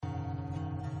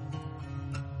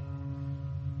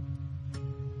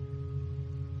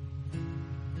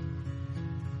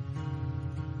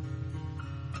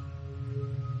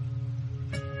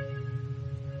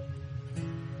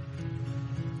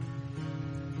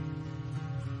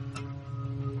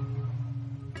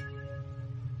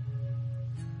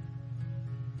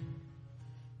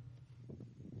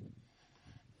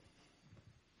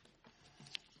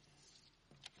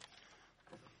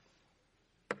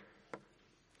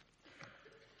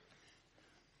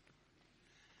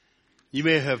You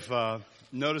may have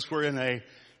noticed we're in a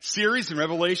series in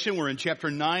Revelation. We're in chapter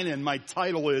 9, and my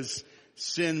title is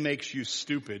Sin Makes You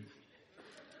Stupid.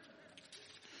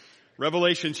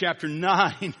 Revelation chapter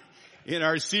 9, in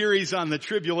our series on the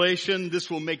tribulation. This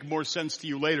will make more sense to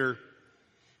you later.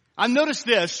 I've noticed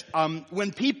this,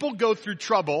 when people go through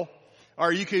trouble,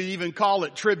 or you could even call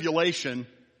it tribulation,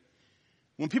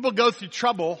 when people go through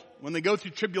trouble, when they go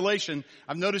through tribulation,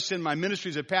 I've noticed in my ministry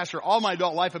as a pastor, all my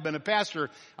adult life I've been a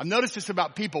pastor, I've noticed this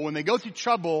about people. When they go through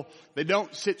trouble, they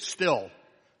don't sit still.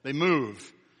 They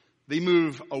move. They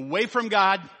move away from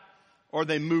God, or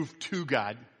they move to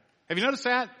God. Have you noticed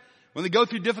that? When they go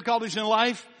through difficulties in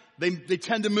life, they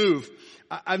tend to move.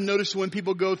 I've noticed when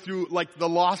people go through like the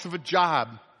loss of a job,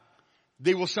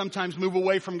 they will sometimes move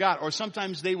away from God. Or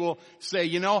sometimes they will say,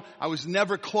 I was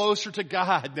never closer to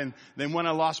God than when I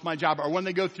lost my job. Or when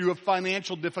they go through a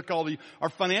financial difficulty or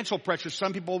financial pressure,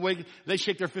 some people, they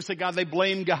shake their fist at God, they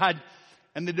blame God,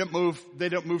 and they don't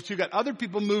move to God. Other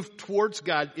people move towards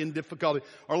God in difficulty.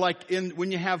 Or like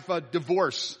when you have a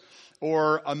divorce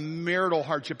or a marital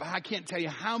hardship. I can't tell you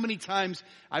how many times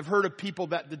I've heard of people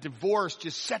that the divorce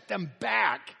just set them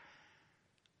back.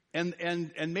 And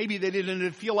maybe they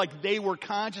didn't feel like they were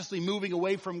consciously moving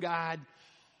away from God,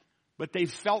 but they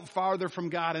felt farther from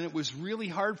God, and it was really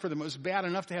hard for them. It was bad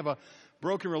enough to have a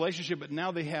broken relationship, but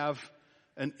now they have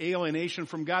an alienation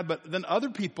from God. But then other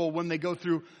people, when they go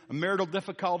through a marital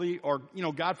difficulty or,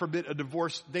 God forbid, a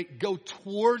divorce, they go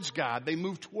towards God. They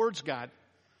move towards God.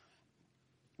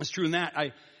 It's true in that.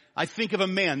 I think of a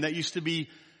man that used to be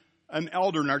an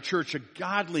elder in our church, a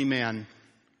godly man.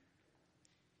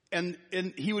 And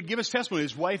he would give his testimony.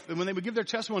 His wife, and when they would give their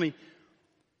testimony,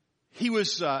 he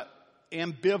was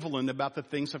ambivalent about the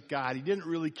things of God. He didn't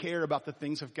really care about the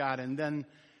things of God. And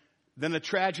then a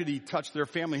tragedy touched their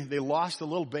family. They lost a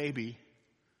little baby,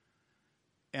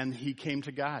 and he came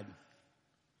to God.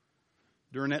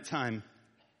 During that time,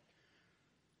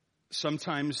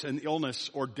 sometimes an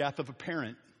illness or death of a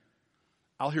parent,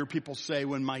 I'll hear people say,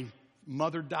 when my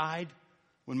mother died,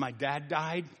 when my dad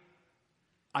died,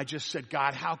 I just said,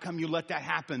 God, how come you let that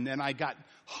happen? And I got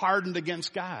hardened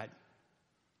against God.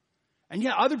 And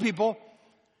yet other people,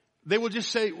 they will just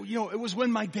say, it was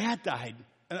when my dad died.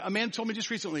 A man told me just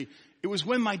recently, it was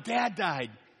when my dad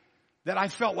died that I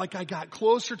felt like I got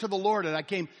closer to the Lord, and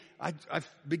I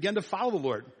began to follow the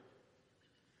Lord.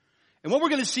 And what we're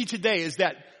going to see today is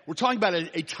that we're talking about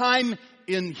a time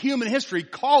in human history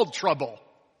called trouble.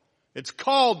 It's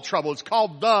called trouble. It's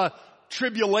called the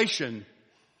tribulation.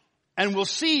 And we'll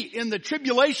see in the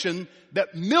tribulation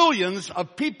that millions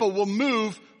of people will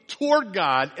move toward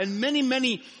God, and many,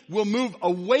 many will move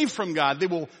away from God. They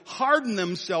will harden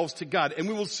themselves to God. And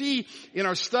we will see in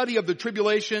our study of the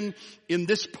tribulation, in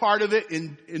this part of it,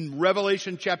 in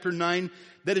Revelation chapter 9,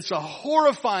 that it's a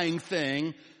horrifying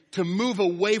thing to move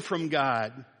away from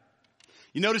God.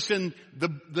 You notice in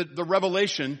the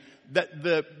Revelation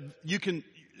that you can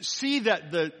see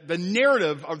that the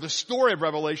narrative or the story of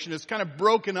Revelation is kind of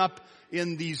broken up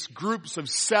in these groups of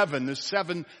seven. There's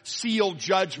 7 sealed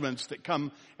judgments that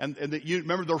come, and that you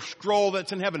remember the scroll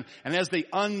that's in heaven. And as they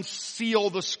unseal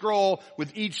the scroll,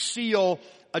 with each seal,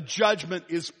 a judgment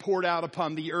is poured out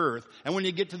upon the earth. And when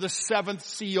you get to the 7th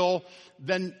seal,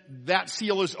 then that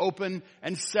seal is open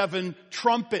and 7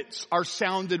 trumpets are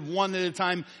sounded one at a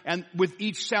time. And with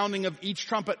each sounding of each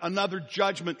trumpet, another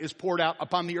judgment is poured out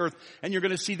upon the earth. And you're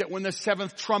going to see that when the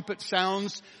 7th trumpet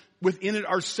sounds, within it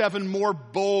are 7 more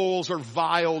bowls or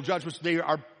vial judgments. They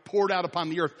are poured out upon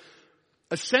the earth.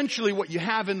 Essentially what you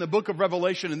have in the book of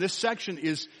Revelation in this section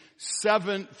is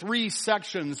 3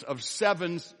 sections of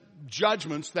 7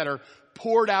 judgments that are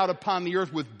poured out upon the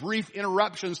earth with brief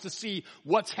interruptions to see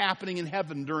what's happening in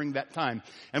heaven during that time.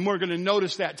 And we're going to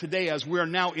notice that today as we are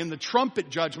now in the trumpet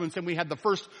judgments, and we had the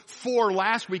first 4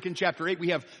 last week in chapter 8. We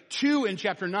have 2 in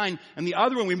chapter 9, and the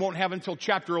other one we won't have until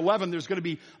chapter 11. There's going to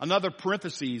be another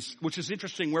parentheses, which is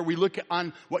interesting, where we look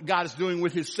on what God is doing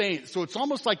with his saints. So it's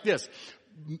almost like this.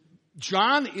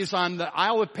 John is on the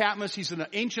Isle of Patmos. He's an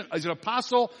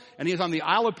apostle, and he's on the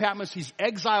Isle of Patmos. He's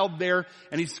exiled there,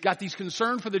 and he's got these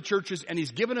concern for the churches, and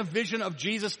he's given a vision of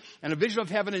Jesus and a vision of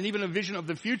heaven and even a vision of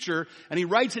the future, and he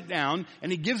writes it down,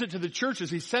 and he gives it to the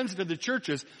churches. He sends it to the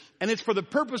churches, and it's for the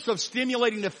purpose of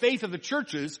stimulating the faith of the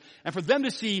churches and for them to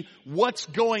see what's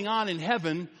going on in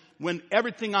heaven when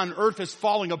everything on earth is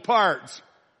falling apart.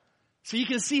 So you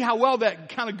can see how well that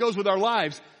kind of goes with our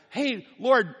lives. Hey,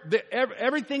 Lord,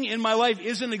 everything in my life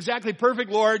isn't exactly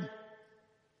perfect, Lord.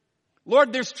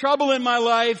 Lord, there's trouble in my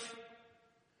life.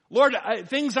 Lord,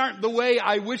 things aren't the way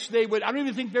I wish they would. I don't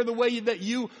even think they're the way that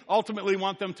you ultimately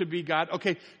want them to be, God.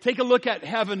 Okay, take a look at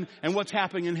heaven and what's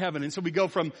happening in heaven. And so we go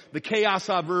from the chaos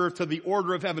of earth to the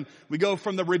order of heaven. We go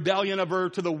from the rebellion of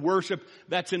earth to the worship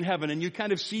that's in heaven. And you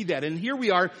kind of see that. And here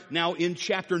we are now in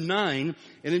chapter 9.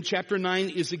 And in chapter 9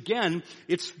 is again,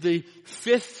 it's the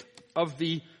fifth of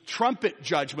the trumpet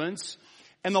judgments.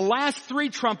 And the last three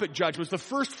trumpet judgments, the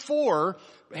first four,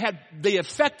 they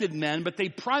affected men, but they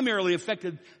primarily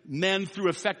affected men through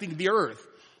affecting the earth.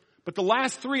 But the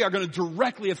last three are going to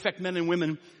directly affect men and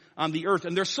women on the earth.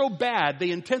 And they're so bad, they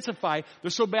intensify.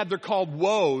 They're so bad, they're called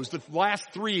woes. The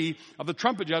last three of the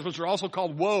trumpet judgments are also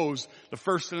called woes. The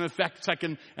first and the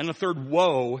second and the third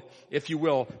woe, if you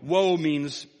will. Woe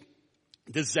means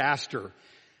disaster.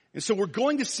 And so we're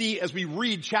going to see as we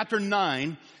read chapter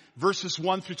 9, verses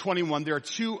 1 through 21, there are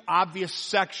two obvious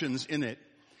sections in it.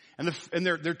 And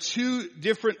there are two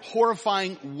different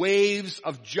horrifying waves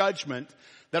of judgment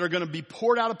that are going to be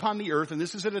poured out upon the earth. And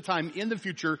this is at a time in the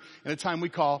future, at a time we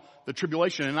call the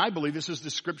tribulation. And I believe this is a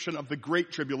description of the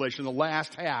great tribulation, the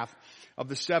last half of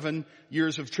the 7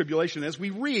 years of tribulation. As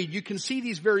we read, you can see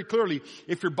these very clearly.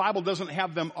 If your Bible doesn't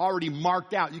have them already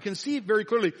marked out, you can see it very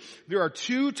clearly. There are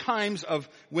two times of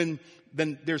when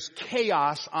then there's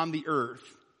chaos on the earth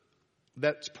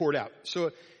that's poured out.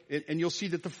 So, and you'll see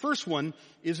that the first one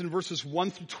is in verses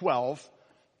 1 through 12.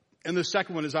 And the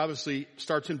second one is obviously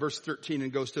starts in verse 13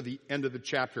 and goes to the end of the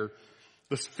chapter.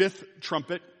 The fifth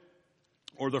trumpet,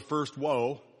 or the first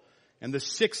woe, and the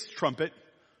sixth trumpet,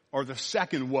 or the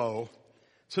second woe.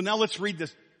 So now let's read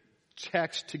this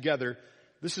text together.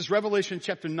 This is Revelation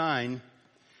chapter 9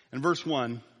 and verse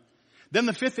 1. Then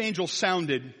the fifth angel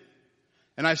sounded,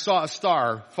 and I saw a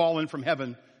star fallen from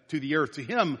heaven to the earth. To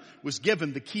him was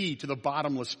given the key to the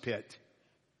bottomless pit.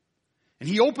 And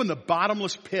he opened the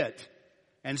bottomless pit,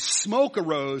 and smoke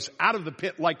arose out of the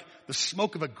pit like the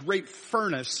smoke of a great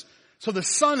furnace. So the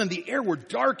sun and the air were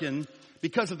darkened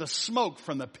because of the smoke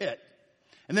from the pit.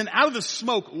 And then out of the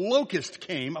smoke locusts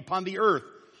came upon the earth.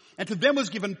 And to them was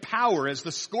given power, as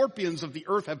the scorpions of the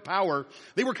earth have power.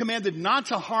 They were commanded not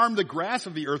to harm the grass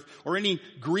of the earth or any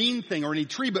green thing or any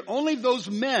tree, but only those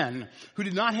men who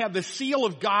did not have the seal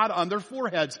of God on their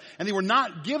foreheads. And they were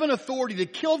not given authority to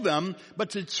kill them,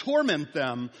 but to torment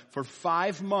them for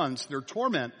 5 months. Their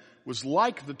torment was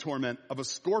like the torment of a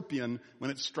scorpion when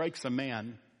it strikes a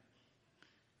man.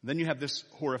 Then you have this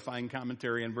horrifying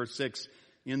commentary in verse 6.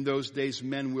 In those days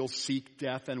men will seek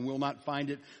death and will not find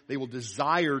it. They will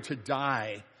desire to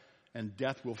die, and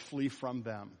death will flee from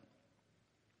them.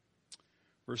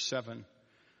 Verse 7.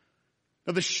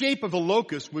 Now the shape of the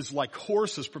locust was like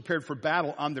horses prepared for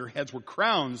battle. On their heads were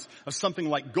crowns of something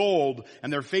like gold,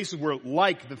 and their faces were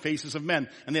like the faces of men.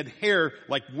 And they had hair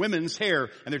like women's hair,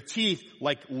 and their teeth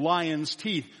like lions'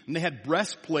 teeth. And they had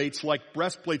breastplates like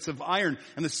breastplates of iron.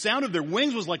 And the sound of their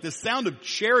wings was like the sound of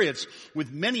chariots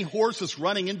with many horses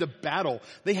running into battle.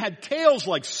 They had tails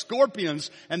like scorpions,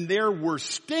 and there were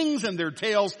stings in their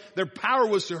tails. Their power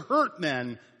was to hurt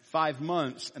men 5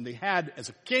 months, and they had as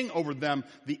a king over them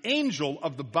the angel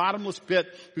of the bottomless pit,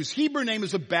 whose Hebrew name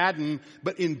is Abaddon,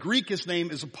 but in Greek his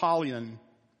name is Apollyon.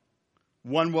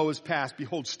 One woe is past.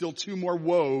 Behold, still 2 more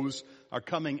woes are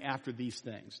coming after these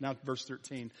things. Now verse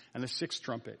 13, and the sixth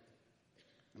trumpet,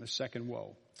 and the second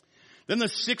woe. Then the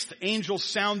sixth angel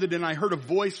sounded, and I heard a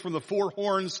voice from the 4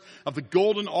 horns of the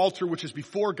golden altar which is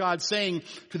before God, saying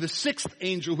to the sixth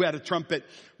angel who had a trumpet,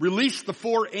 release the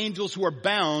 4 angels who are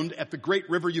bound at the great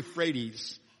river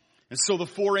Euphrates. And so the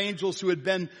 4 angels who had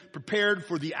been prepared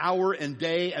for the hour and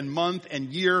day and month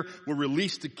and year were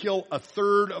released to kill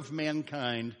 1/3 of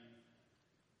mankind.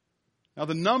 Now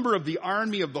the number of the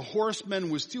army of the horsemen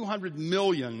was 200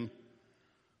 million.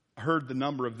 I heard the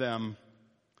number of them.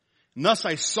 And thus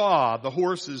I saw the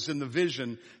horses in the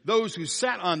vision. Those who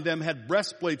sat on them had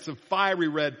breastplates of fiery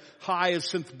red,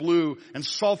 hyacinth blue, and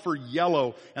sulfur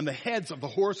yellow. And the heads of the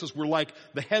horses were like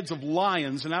the heads of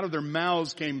lions, and out of their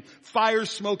mouths came fire,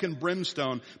 smoke, and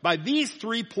brimstone. By these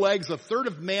 3 plagues, 1/3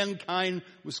 of mankind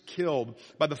was killed,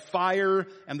 by the fire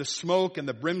and the smoke and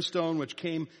the brimstone which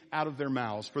came out of their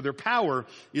mouths. For their power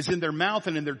is in their mouth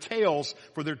and in their tails,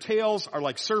 for their tails are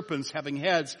like serpents having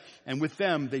heads, and with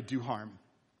them they do harm.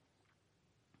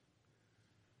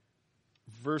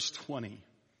 Verse 20.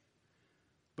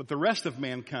 But the rest of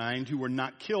mankind who were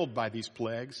not killed by these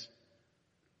plagues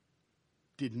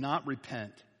did not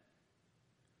repent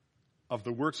of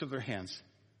the works of their hands,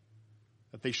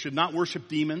 that they should not worship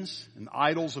demons and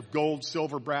idols of gold,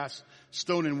 silver, brass,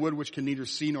 stone, and wood, which can neither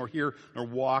see nor hear nor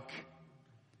walk.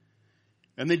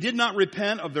 And they did not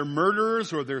repent of their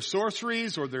murders or their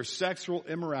sorceries or their sexual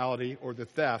immorality or their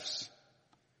thefts.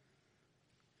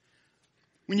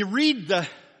 When you read the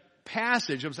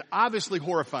passage, it's obviously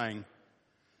horrifying.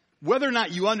 Whether or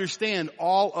not you understand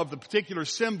all of the particular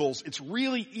symbols, it's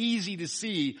really easy to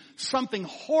see something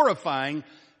horrifying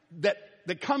that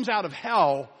comes out of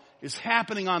hell is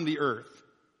happening on the earth.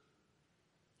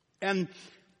 And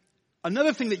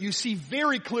another thing that you see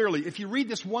very clearly, if you read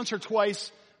this once or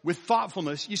twice with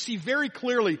thoughtfulness, you see very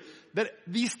clearly that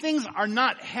these things are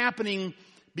not happening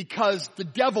because the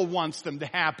devil wants them to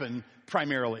happen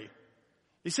primarily.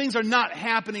 These things are not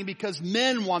happening because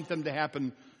men want them to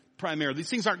happen primarily.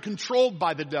 These things aren't controlled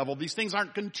by the devil. These things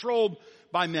aren't controlled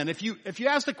by men. If you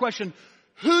ask the question,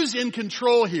 who's in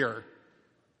control here?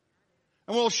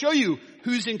 And we'll show you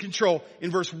who's in control.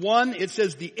 In verse 1, it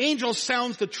says, the angel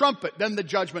sounds the trumpet, then the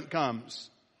judgment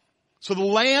comes. So the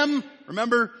Lamb,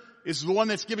 remember, is the one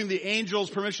that's giving the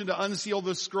angels permission to unseal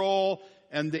the scroll,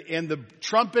 and the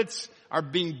trumpets are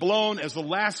being blown as the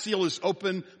last seal is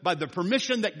opened by the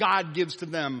permission that God gives to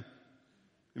them.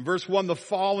 In verse 1, the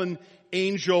fallen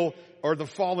angel, or the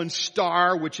fallen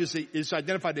star, which is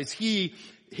identified as he,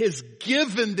 has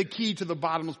given the key to the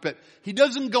bottomless pit. He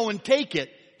doesn't go and take it.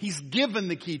 He's given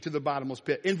the key to the bottomless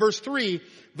pit. In verse 3,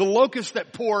 the locusts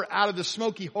that pour out of the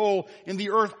smoky hole in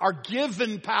the earth are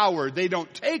given power. They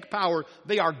don't take power.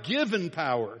 They are given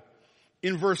power.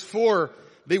 In verse 4,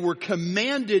 they were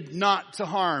commanded not to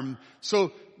harm.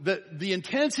 So the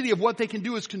intensity of what they can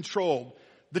do is controlled.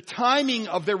 The timing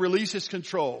of their release is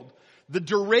controlled. The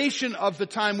duration of the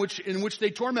time in which they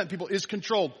torment people is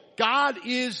controlled. God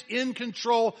is in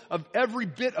control of every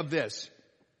bit of this.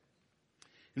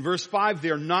 In verse 5,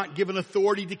 they are not given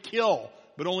authority to kill,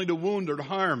 but only to wound or to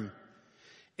harm.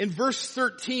 In verse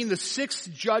 13, the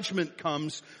sixth judgment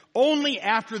comes only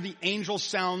after the angel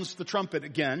sounds the trumpet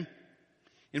again.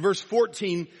 In verse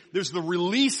 14, there's the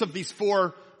release of these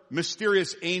four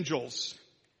mysterious angels.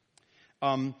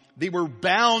 They were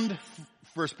bound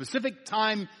for a specific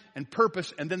time and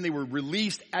purpose, and then they were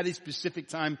released at a specific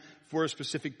time for a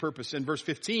specific purpose. In verse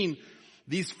 15,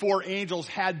 these four angels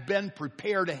had been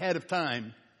prepared ahead of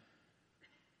time.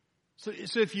 So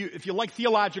if you like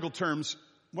theological terms,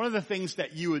 one of the things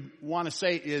that you would want to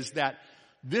say is that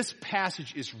this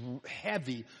passage is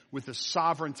heavy with the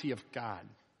sovereignty of God.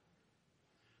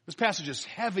 This passage is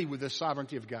heavy with the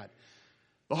sovereignty of God.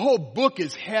 The whole book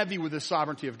is heavy with the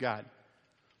sovereignty of God.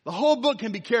 The whole book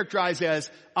can be characterized as,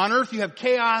 on earth you have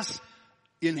chaos,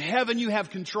 in heaven you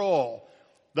have control.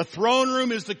 The throne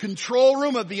room is the control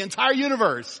room of the entire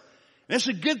universe. And it's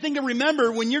a good thing to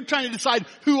remember when you're trying to decide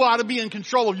who ought to be in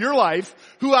control of your life,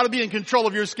 who ought to be in control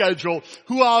of your schedule,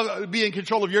 who ought to be in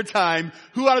control of your time,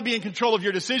 who ought to be in control of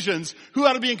your decisions, who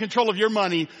ought to be in control of your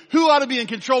money, who ought to be in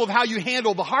control of how you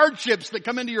handle the hardships that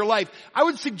come into your life. I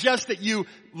would suggest that you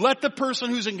let the person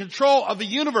who's in control of the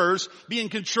universe be in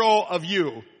control of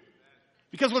you.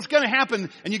 Because what's going to happen,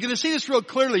 and you're going to see this real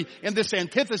clearly in this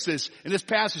antithesis, in this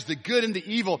passage, the good and the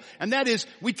evil, and that is,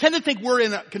 we tend to think we're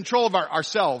in control of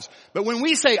ourselves. But when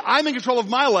we say, I'm in control of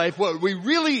my life, what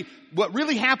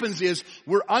really happens is,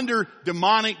 we're under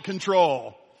demonic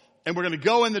control. And we're going to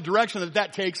go in the direction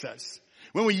that takes us.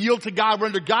 When we yield to God, we're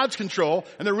under God's control,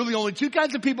 and there are really only two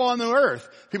kinds of people on the earth.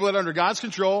 People that are under God's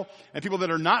control, and people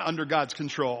that are not under God's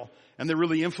control. And they're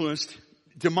really influenced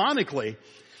demonically.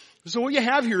 So what you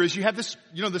have here is you have this,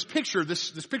 this picture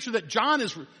that John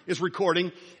is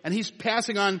recording, and he's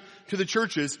passing on to the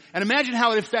churches. And imagine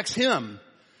how it affects him.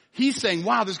 He's saying,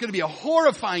 wow, there's going to be a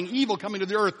horrifying evil coming to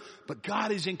the earth, but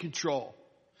God is in control.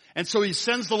 And so he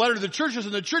sends the letter to the churches,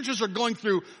 and the churches are going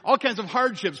through all kinds of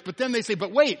hardships. But then they say,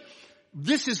 but wait,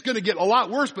 this is going to get a lot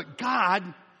worse, but God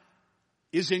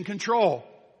is in control.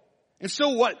 And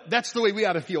so that's the way we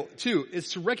ought to feel too,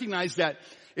 is to recognize that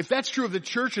if that's true of the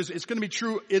churches, it's going to be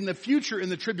true in the future, in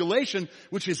the tribulation,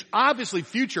 which is obviously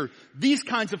future. These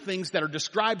kinds of things that are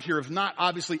described here have not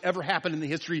obviously ever happened in the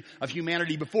history of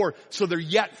humanity before, so they're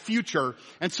yet future.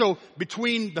 And so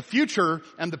between the future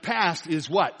and the past is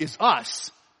what? Is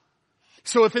us.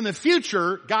 So if in the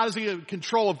future, God is in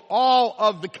control of all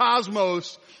of the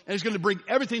cosmos, and He's going to bring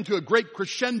everything to a great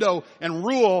crescendo and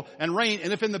rule and reign,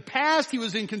 and if in the past He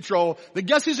was in control, then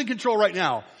guess who's in control right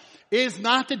now? It is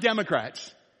not the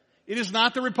Democrats. It is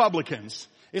not the Republicans.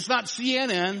 It's not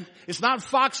CNN. It's not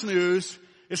Fox News.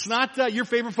 It's not your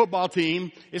favorite football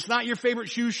team. It's not your favorite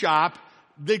shoe shop.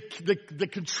 The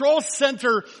control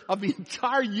center of the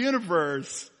entire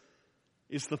universe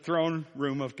is the throne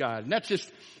room of God. And that's just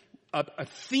a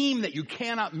theme that you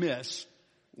cannot miss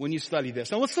when you study this.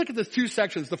 Now let's look at the two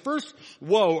sections. The first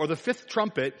woe, or the fifth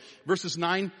trumpet,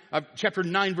 chapter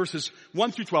 9, verses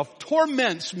 1 through 12,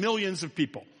 torments millions of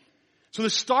people. So the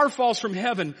star falls from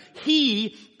heaven.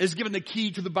 He is given the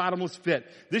key to the bottomless pit.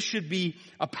 This should be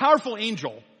a powerful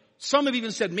angel. Some have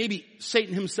even said maybe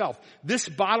Satan himself. This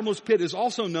bottomless pit is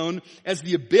also known as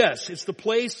the abyss. It's the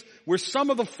place where some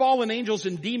of the fallen angels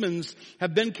and demons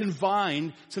have been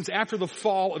confined since after the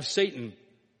fall of Satan.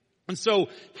 And so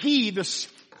he, the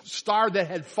star that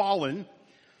had fallen,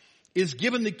 is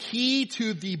given the key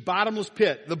to the bottomless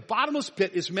pit. The bottomless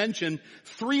pit is mentioned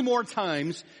 3 more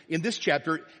times in this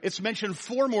chapter. It's mentioned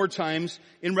 4 more times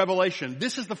in Revelation.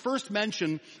 This is the first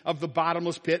mention of the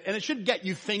bottomless pit, and it should get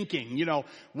you thinking,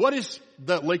 what is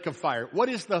the lake of fire? What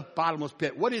is the bottomless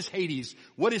pit? What is Hades?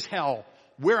 What is hell?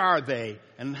 Where are they?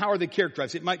 And how are they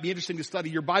characterized? It might be interesting to study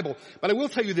your Bible. But I will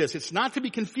tell you this. It's not to be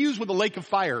confused with the lake of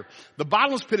fire. The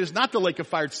bottomless pit is not the lake of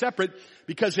fire. It's separate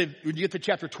because when you get to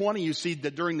chapter 20, you see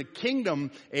that during the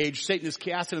kingdom age, Satan is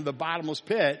cast into the bottomless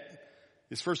pit.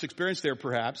 His first experience there,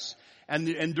 perhaps.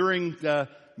 And during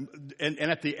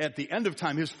at the end of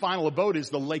time, his final abode is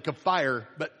the lake of fire.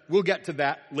 But we'll get to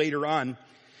that later on.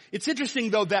 It's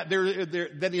interesting, though, that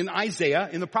that in Isaiah,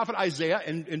 in the prophet Isaiah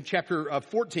in chapter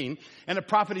 14, and the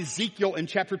prophet Ezekiel in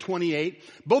chapter 28,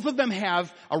 both of them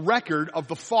have a record of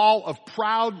the fall of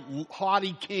proud,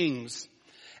 haughty kings.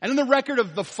 And in the record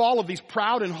of the fall of these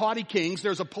proud and haughty kings,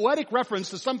 there's a poetic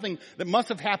reference to something that must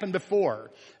have happened before.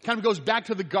 It kind of goes back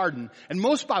to the garden. And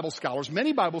many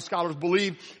Bible scholars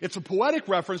believe it's a poetic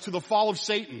reference to the fall of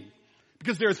Satan.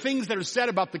 Because there are things that are said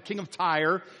about the king of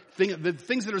Tyre, the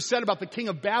things that are said about the king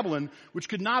of Babylon, which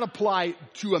could not apply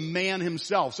to a man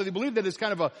himself. So they believe that it's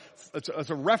kind of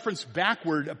a reference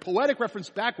backward, a poetic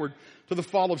reference backward to the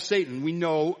fall of Satan. We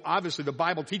know, obviously, the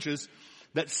Bible teaches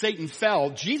that Satan fell.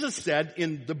 Jesus said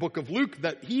in the book of Luke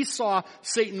that he saw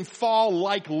Satan fall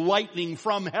like lightning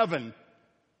from heaven.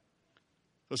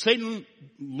 So Satan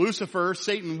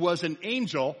was an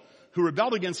angel who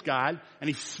rebelled against God,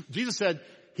 and Jesus said,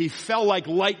 he fell like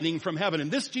lightning from heaven. And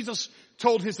this Jesus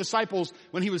told his disciples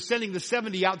when he was sending the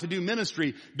 70 out to do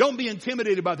ministry. Don't be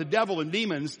intimidated by the devil and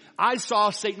demons. I saw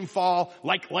Satan fall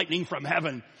like lightning from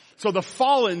heaven. So the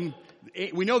fallen,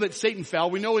 we know that Satan fell.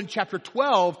 We know in chapter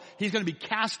 12, he's going to be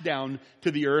cast down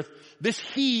to the earth. This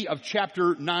he of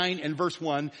chapter 9 and verse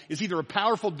 1 is either a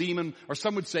powerful demon or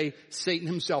some would say Satan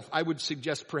himself. I would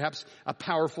suggest perhaps a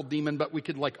powerful demon, but we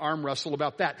could arm wrestle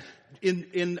about that.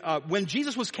 When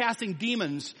Jesus was casting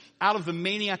demons out of the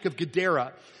maniac of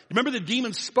Gadara, remember the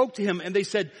demons spoke to him and they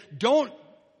said, don't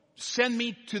send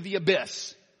me to the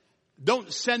abyss.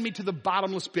 Don't send me to the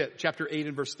bottomless pit, chapter 8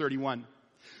 and verse 31.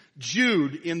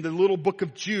 Jude, in the little book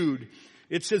of Jude,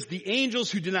 it says, the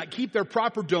angels who did not keep their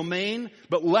proper domain,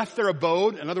 but left their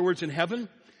abode, in other words, in heaven,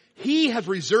 he has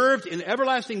reserved in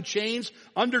everlasting chains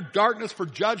under darkness for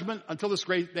judgment until this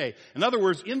great day. In other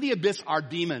words, in the abyss are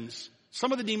demons.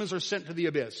 Some of the demons are sent to the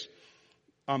abyss.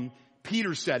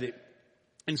 Peter said it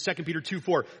in 2 Peter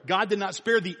 2:4. God did not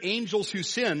spare the angels who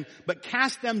sinned, but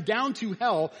cast them down to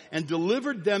hell and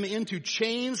delivered them into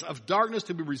chains of darkness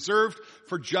to be reserved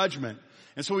for judgment.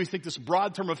 And so we think this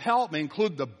broad term of hell may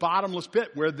include the bottomless pit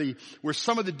where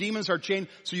some of the demons are chained.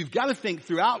 So you've got to think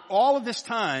throughout all of this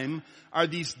time are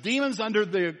these demons under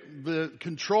the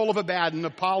control of Abaddon,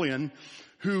 Apollyon,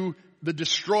 the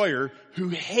destroyer, who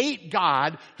hate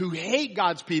God, who hate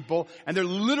God's people, and they're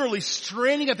literally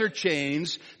straining at their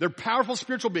chains. They're powerful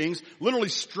spiritual beings, literally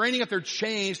straining at their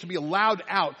chains to be allowed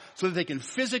out so that they can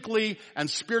physically and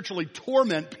spiritually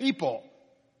torment people.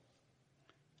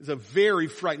 It's a very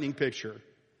frightening picture.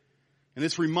 And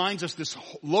this reminds us, this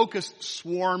locust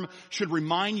swarm should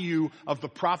remind you of the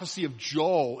prophecy of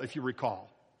Joel, if you recall.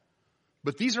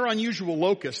 But these are unusual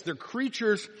locusts. They're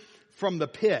creatures from the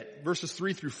pit, verses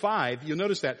 3 through 5, you'll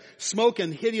notice that smoke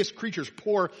and hideous creatures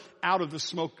pour out of the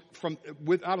smoke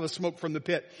from the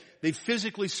pit. They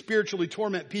physically, spiritually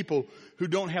torment people who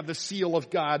don't have the seal of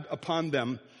God upon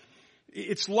them.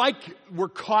 It's like we're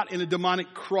caught in a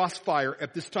demonic crossfire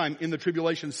at this time in the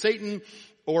tribulation. Satan,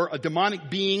 or a demonic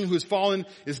being who has fallen,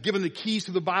 is given the keys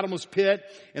to the bottomless pit,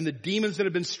 and the demons that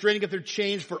have been straining at their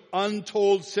chains for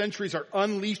untold centuries are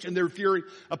unleashed in their fury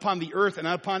upon the earth and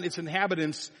upon its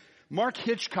inhabitants. Mark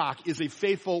Hitchcock is a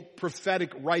faithful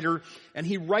prophetic writer, and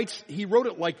he wrote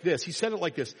it like this. He said it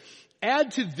like this.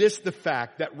 Add to this the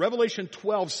fact that Revelation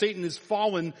 12, Satan and his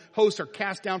fallen hosts are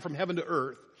cast down from heaven to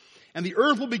earth. And the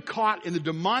earth will be caught in the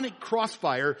demonic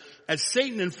crossfire as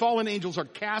Satan and fallen angels are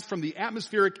cast from the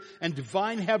atmospheric and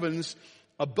divine heavens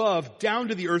above down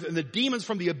to the earth, and the demons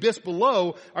from the abyss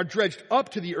below are dredged up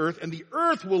to the earth, and the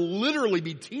earth will literally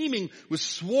be teeming with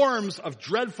swarms of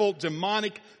dreadful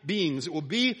demonic beings. It will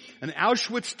be an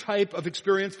Auschwitz type of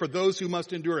experience for those who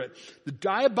must endure it. The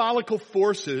diabolical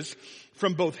forces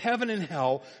from both heaven and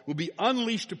hell will be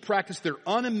unleashed to practice their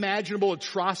unimaginable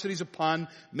atrocities upon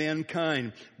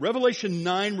mankind. Revelation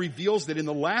 9 reveals that in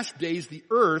the last days the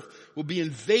earth will be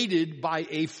invaded by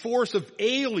a force of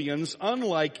aliens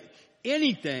unlike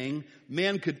anything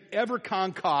man could ever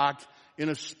concoct in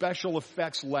a special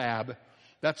effects lab.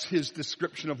 That's his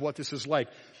description of what this is like.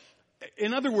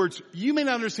 In other words, you may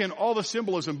not understand all the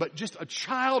symbolism, but just a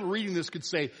child reading this could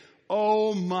say,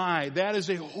 oh my, that is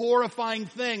a horrifying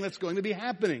thing that's going to be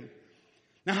happening.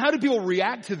 Now, how do people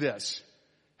react to this?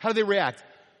 How do they react?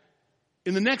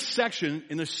 In the next section,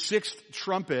 in the sixth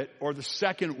trumpet, or the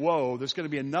second woe, there's going to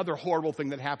be another horrible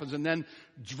thing that happens. And then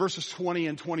verses 20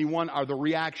 and 21 are the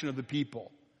reaction of the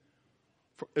people.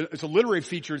 It's a literary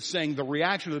feature. It's saying the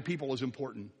reaction of the people is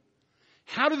important.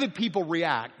 How do the people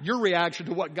react? Your reaction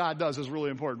to what God does is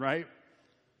really important, right?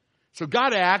 So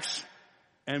God acts,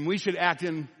 and we should act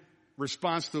in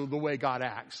response to the way God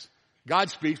acts. God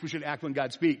speaks, we should act when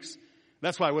God speaks.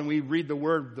 That's why when we read the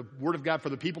word of God for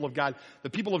the people of God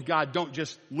don't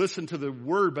just listen to the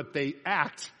word, but they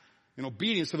act in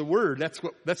obedience to the word.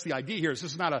 That's the idea here. This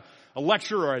is not a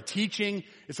lecture or a teaching.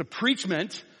 It's a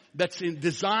preachment that's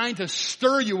designed to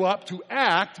stir you up to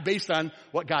act based on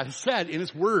what God has said in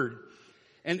his word.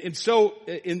 And so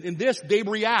in this, they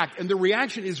react, and the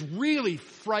reaction is really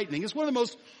frightening. It's one of the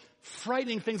most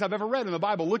frightening things I've ever read in the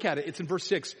Bible. Look at it. It's in verse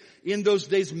 6. In those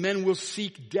days, men will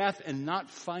seek death and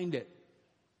not find it.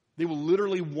 They will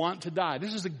literally want to die.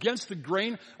 This is against the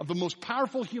grain of the most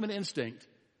powerful human instinct,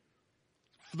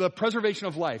 the preservation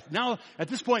of life. Now, at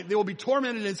this point, they will be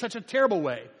tormented in such a terrible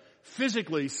way,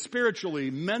 physically,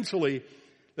 spiritually, mentally,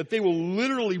 that they will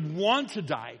literally want to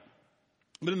die.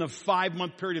 But in the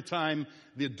 5-month period of time,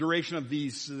 the duration of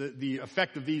the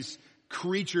effect of these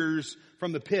creatures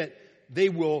from the pit, they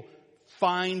will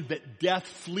find that death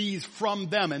flees from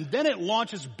them. And then it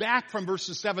launches back from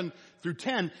verses 7 through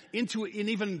 10 into an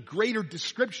even greater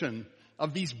description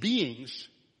of these beings.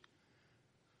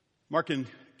 Mark and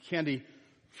Candy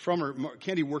Frommer,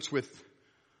 Candy works with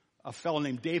a fellow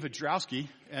named David Drowski,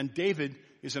 and David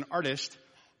is an artist,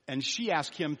 and she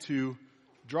asked him to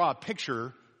draw a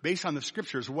picture based on the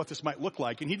scriptures of what this might look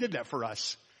like, and he did that for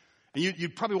us. And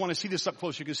you'd probably want to see this up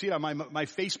close. You can see it on my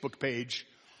Facebook page.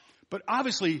 But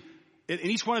obviously, in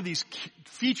each one of these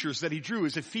features that he drew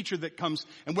is a feature that comes,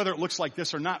 and whether it looks like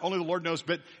this or not, only the Lord knows,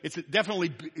 but it's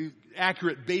definitely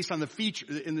accurate based on the feature,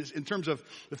 in terms of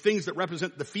the things that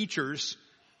represent the features.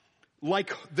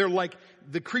 They're like,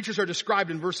 the creatures are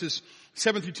described in verses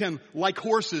 7 through 10, like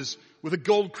horses with a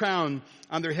gold crown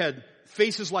on their head,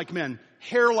 faces like men,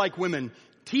 hair like women,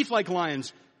 teeth like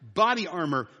lions, body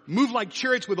armor, move like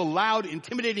chariots with a loud,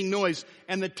 intimidating noise,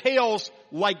 and the tails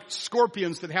like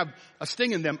scorpions that have a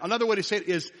sting in them. Another way to say it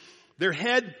is, their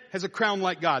head has a crown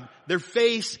like God. Their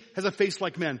face has a face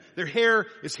like men. Their hair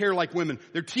is hair like women.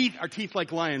 Their teeth are teeth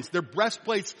like lions. Their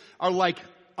breastplates are like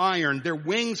iron. Their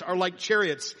wings are like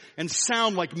chariots and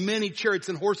sound like many chariots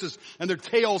and horses, and their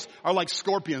tails are like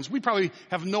scorpions. We probably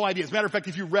have no idea. As a matter of fact,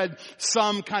 if you read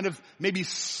some kind of maybe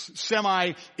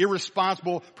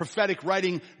semi-irresponsible prophetic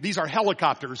writing, these are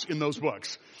helicopters in those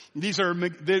books. These are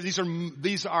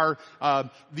the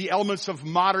elements of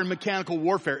modern mechanical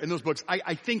warfare in those books.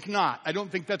 I think not. I don't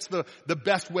think that's the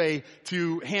best way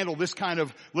to handle this kind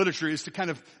of literature, is to kind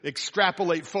of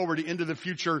extrapolate forward into the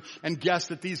future and guess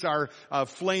that these are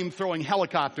flame-throwing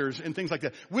helicopters and things like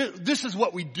that. This is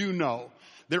what we do know.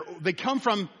 They come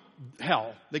from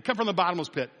hell. They come from the bottomless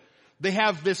pit. They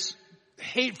have this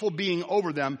hateful being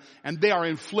over them, and they are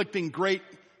inflicting great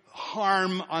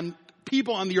harm on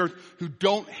people on the earth who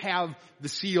don't have the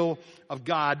seal of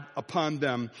God upon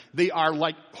them. They are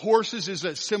like horses is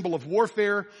a symbol of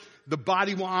warfare. The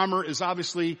body armor is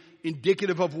obviously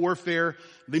indicative of warfare.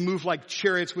 They move like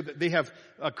chariots. They have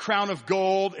a crown of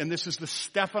gold, and this is the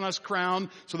Stephanos crown.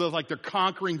 So they're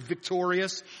conquering,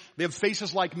 victorious. They have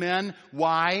faces like men.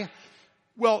 Why?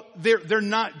 Well, they're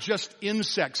not just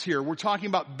insects here. We're talking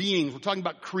about beings. We're talking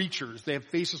about creatures. They have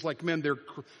faces like men.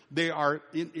 They are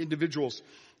individuals.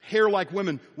 Hair like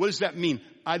women. What does that mean?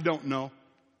 I don't know.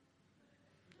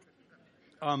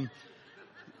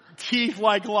 Teeth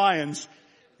like lions.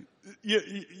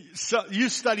 You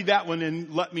study that one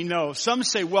and let me know. Some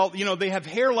say, well, they have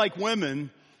hair like women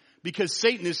because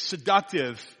Satan is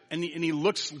seductive and he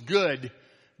looks good,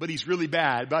 but he's really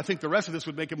bad. But I think the rest of this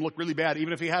would make him look really bad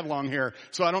even if he had long hair.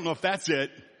 So I don't know if that's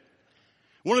it.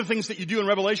 One of the things that you do in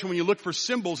Revelation when you look for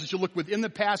symbols is you look within the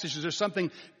passage. Is there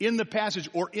something in the passage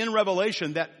or in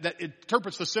Revelation that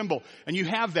interprets the symbol? And you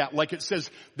have that, like it says,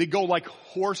 they go like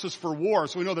horses for war.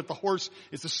 So we know that the horse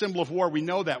is the symbol of war. We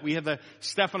know that. We have the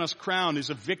Stephanos crown is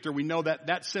a victor. We know that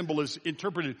that symbol is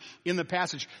interpreted in the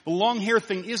passage. The long hair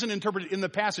thing isn't interpreted in the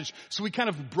passage. So we kind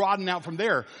of broaden out from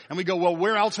there. And we go, well,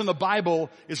 where else in the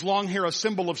Bible is long hair a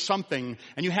symbol of something?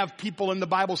 And you have people in the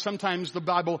Bible, sometimes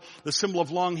the symbol of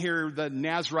long hair, the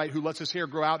Nazarite who lets his hair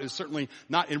grow out is certainly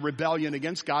not in rebellion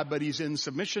against God, but he's in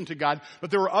submission to God. But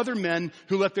there were other men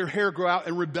who let their hair grow out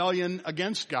in rebellion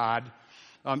against God.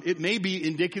 It may be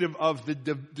indicative of the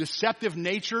deceptive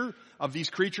nature of these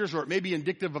creatures, or it may be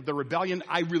indicative of the rebellion.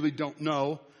 I really don't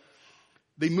know.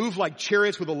 They move like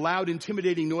chariots with a loud,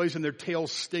 intimidating noise, and their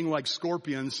tails sting like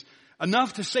scorpions.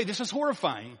 Enough to say this is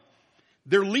horrifying.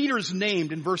 Their leaders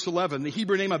named in verse 11, the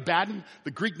Hebrew name Abaddon,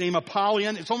 the Greek name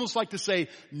Apollyon. It's almost like to say,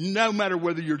 no matter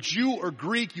whether you're Jew or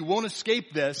Greek, you won't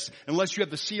escape this unless you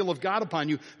have the seal of God upon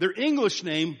you. Their English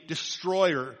name,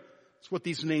 Destroyer. That's what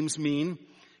these names mean.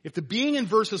 If the being in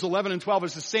verses 11 and 12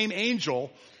 is the same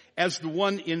angel as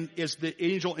the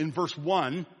angel in verse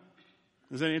 1,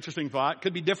 is that an interesting thought?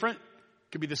 Could be different.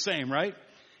 Could be the same, right?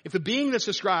 If the being that's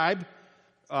described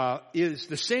is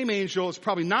the same angel, it's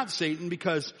probably not Satan,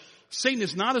 because Satan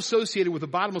is not associated with the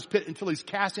bottomless pit until he's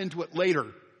cast into it later.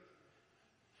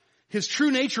 His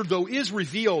true nature, though, is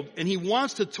revealed, and he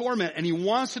wants to torment, and he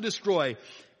wants to destroy.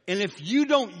 And if you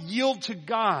don't yield to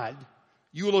God,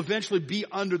 you will eventually be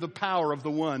under the power of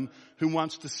the one who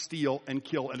wants to steal and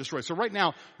kill and destroy. So right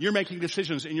now, you're making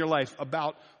decisions in your life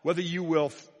about whether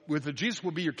Jesus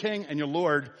will be your king and your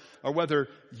Lord, or whether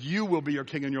you will be your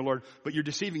king and your Lord. But you're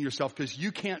deceiving yourself, because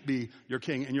you can't be your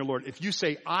king and your Lord. If you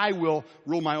say, I will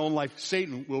rule my own life,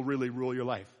 Satan will really rule your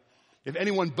life. If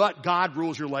anyone but God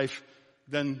rules your life,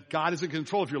 then God is in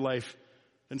control of your life,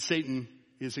 then Satan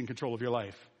is in control of your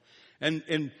life.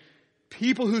 And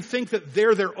people who think that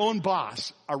they're their own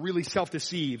boss are really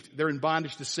self-deceived. They're in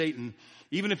bondage to Satan.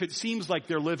 Even if it seems like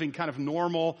they're living kind of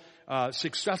normal,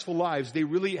 successful lives, they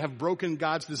really have broken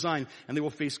God's design, and they will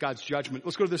face God's judgment.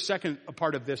 Let's go to the second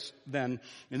part of this then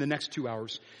in the next 2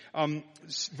 hours.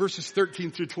 Verses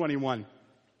 13 through 21.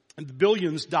 And the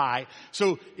billions die.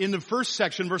 So in the first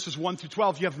section, verses 1 through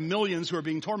 12, you have millions who are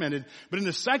being tormented. But in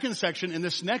the second section, in the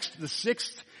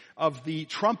sixth of the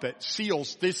trumpet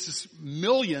seals, this is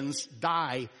millions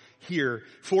die here.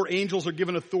 4 angels are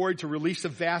given authority to release a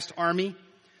vast army.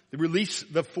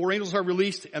 The 4 angels are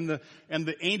released, and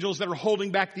the angels that are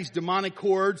holding back these demonic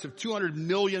hordes of 200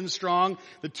 million strong,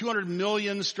 the 200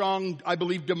 million strong, I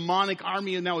believe, demonic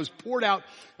army now is poured out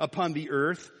upon the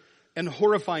earth, and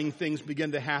horrifying things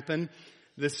begin to happen.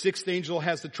 The 6th angel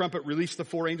has the trumpet release the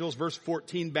 4 angels, verse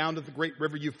 14, bound at the great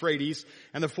river Euphrates.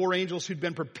 And the 4 angels who'd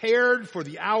been prepared for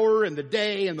the hour and the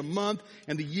day and the month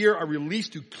and the year are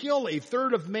released to kill a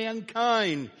third of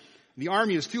mankind. The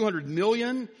army is 200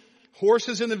 million.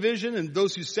 Horses in the vision, and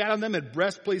those who sat on them had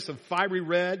breastplates of fiery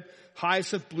red,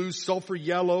 hyacinth blue, sulfur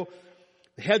yellow.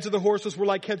 The heads of the horses were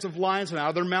like heads of lions, and out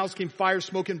of their mouths came fire,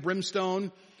 smoke, and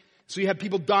brimstone. So you have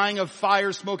people dying of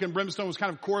fire, smoke, and brimstone, which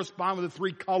kind of correspond with the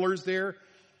 3 colors there.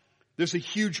 There's a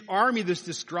huge army that's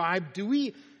described. Do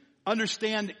we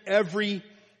understand every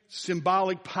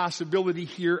symbolic possibility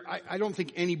here? I don't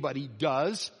think anybody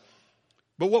does.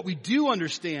 But what we do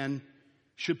understand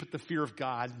should put the fear of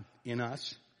God in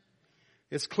us.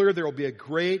 It's clear there will be a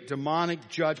great demonic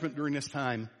judgment during this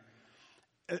time.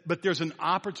 But there's an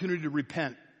opportunity to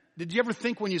repent. Did you ever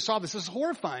think when you saw this is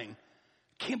horrifying?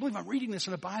 Can't believe I'm reading this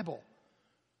in the Bible.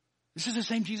 This is the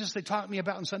same Jesus they taught me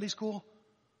about in Sunday school,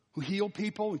 who healed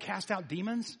people and cast out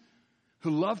demons,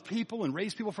 who loved people and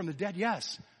raised people from the dead.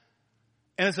 Yes.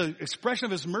 And as an expression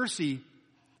of his mercy,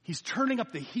 he's turning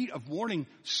up the heat of warning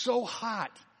so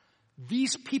hot.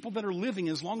 These people that are living,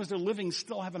 as long as they're living,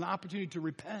 still have an opportunity to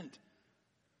repent.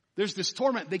 There's this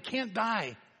torment. They can't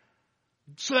die.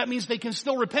 So that means they can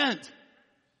still repent.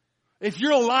 If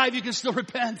you're alive, you can still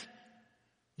repent.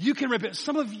 You can repent.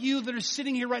 Some of you that are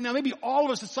sitting here right now, maybe all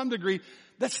of us to some degree,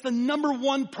 that's the number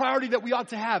one priority that we ought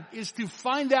to have, is to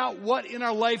find out what in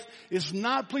our life is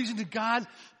not pleasing to God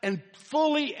and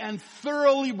fully and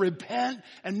thoroughly repent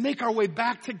and make our way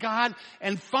back to God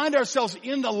and find ourselves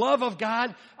in the love of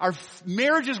God. Our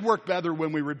marriages work better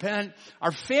when we repent.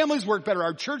 Our families work better.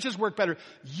 Our churches work better.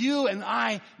 You and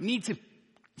I need to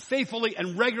faithfully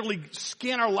and regularly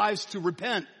scan our lives to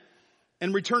repent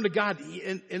and return to God,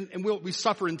 and we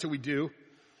suffer until we do.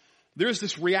 There's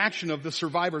this reaction of the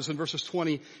survivors in verses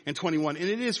 20 and 21, and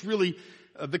it is really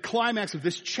the climax of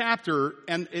this chapter,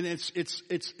 and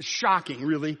it's shocking,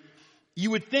 really.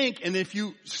 you would think, and if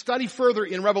you study further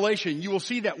in Revelation, you will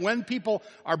see that when people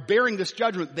are bearing this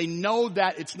judgment, they know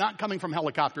that it's not coming from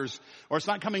helicopters, or it's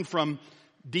not coming from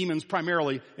demons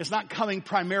primarily. It's not coming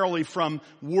primarily from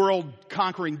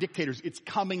world-conquering dictators. It's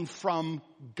coming from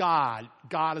God.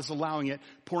 God is allowing it,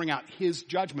 pouring out His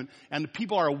judgment. And the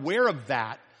people are aware of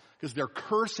that because they're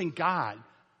cursing God.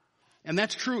 And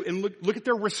that's true. And look at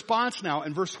their response now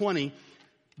in verse 20.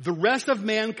 The rest of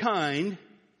mankind,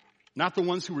 not the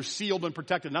ones who were sealed and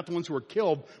protected, not the ones who were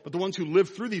killed, but the ones who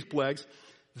lived through these plagues,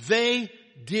 they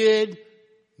did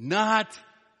not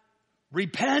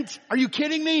repent. Are you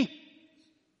kidding me?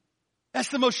 That's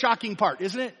the most shocking part,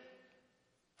 isn't it?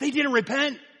 They didn't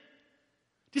repent.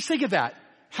 Just think of that.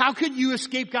 How could you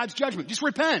escape God's judgment? Just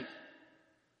repent.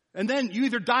 And then you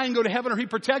either die and go to heaven or He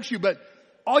protects you, but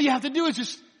all you have to do is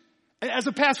just, as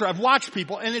a pastor, I've watched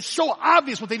people, and it's so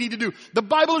obvious what they need to do. The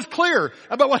Bible is clear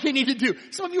about what they need to do.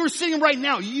 Some of you are sitting right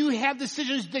now. You have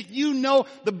decisions that you know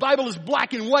the Bible is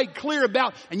black and white, clear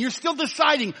about, and you're still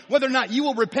deciding whether or not you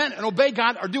will repent and obey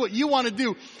God or do what you want to do.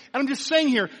 And I'm just saying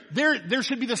here, there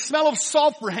should be the smell of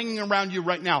sulfur hanging around you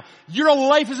right now. Your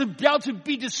life is about to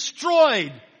be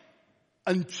destroyed.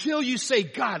 Until you say,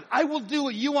 God, I will do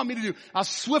what you want me to do. I'll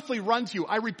swiftly run to you.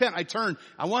 I repent. I turn.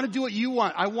 I want to do what you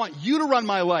want. I want you to run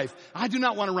my life. I do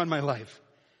not want to run my life.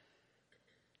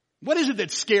 What is it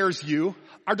that scares you?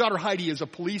 Our daughter Heidi is a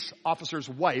police officer's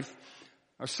wife.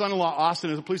 Our son-in-law Austin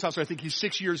is a police officer. I think he's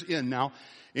 6 years in now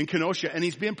in Kenosha. And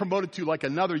he's being promoted to like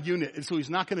another unit. And so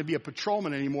he's not going to be a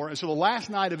patrolman anymore. And so the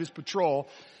last night of his patrol,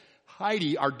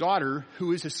 Heidi, our daughter,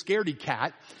 who is a scaredy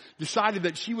cat, decided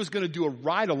that she was going to do a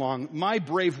ride-along. My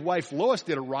brave wife, Lois,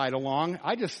 did a ride-along.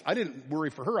 I didn't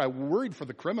worry for her. I worried for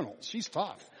the criminals. She's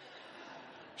tough.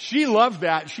 She loved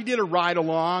that. She did a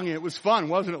ride-along. It was fun,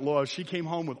 wasn't it, Lois? She came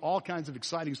home with all kinds of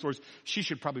exciting stories. She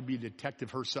should probably be a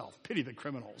detective herself. Pity the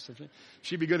criminals.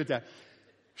 She'd be good at that.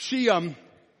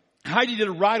 Heidi did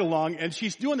a ride-along, and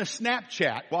she's doing a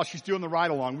Snapchat while she's doing the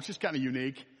ride-along, which is kind of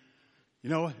unique. You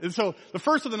know, and so the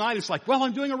first of the night, it's like, well,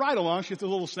 I'm doing a ride-along. She has a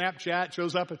little Snapchat,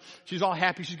 shows up, and she's all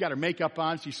happy. She's got her makeup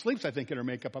on. She sleeps, I think, in her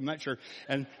makeup. I'm not sure.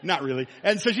 And not really.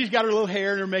 And so she's got her little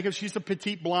hair and her makeup. She's a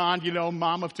petite blonde, you know,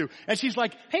 mom of two. And she's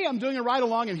like, hey, I'm doing a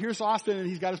ride-along, and here's Austin, and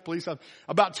he's got his police up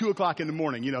about 2 o'clock in the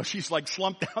morning. You know, she's like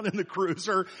slumped down in the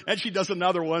cruiser, and she does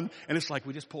another one, and it's like,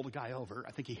 we just pulled a guy over.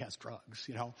 I think he has drugs,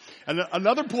 you know. And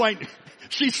another point,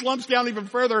 she slumps down even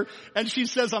further, and she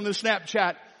says on the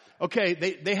Snapchat, okay,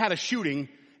 they had a shooting,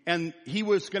 and he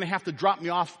was going to have to drop me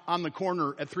off on the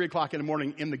corner at 3 o'clock in the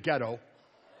morning in the ghetto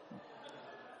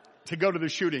to go to the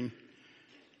shooting.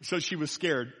 So she was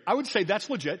scared. I would say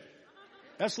that's legit.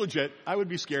 That's legit. I would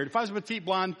be scared. If I was a petite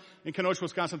blonde in Kenosha,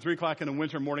 Wisconsin, 3 o'clock in a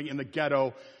winter morning in the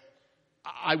ghetto,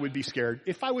 I would be scared.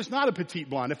 If I was not a petite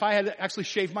blonde, if I had actually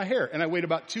shaved my hair and I weighed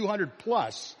about 200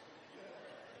 plus,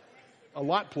 a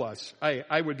lot plus,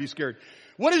 I would be scared.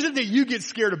 What is it that you get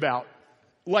scared about?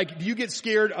 Like, do you get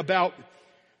scared about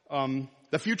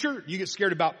the future? Do you get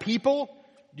scared about people?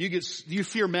 Do you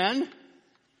fear men?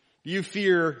 Do you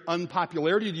fear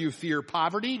unpopularity? Do you fear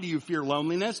poverty? Do you fear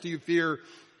loneliness? Do you fear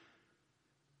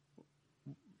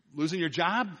losing your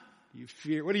job?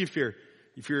 What do you fear?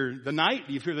 You fear the night?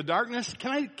 Do you fear the darkness?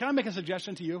 Can I make a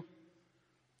suggestion to you?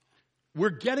 We're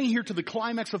getting here to the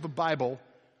climax of the Bible,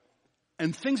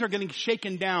 and things are getting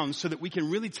shaken down so that we can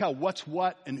really tell what's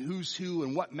what and who's who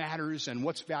and what matters and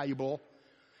what's valuable.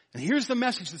 And here's the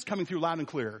message that's coming through loud and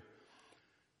clear.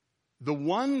 The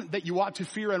one that you ought to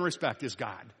fear and respect is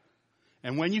God.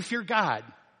 And when you fear God,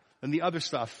 then the other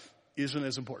stuff isn't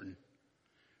as important.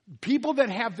 People that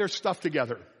have their stuff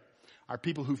together are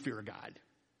people who fear God.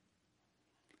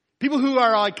 People who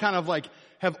are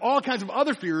have all kinds of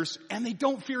other fears and they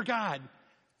don't fear God.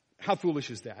 How foolish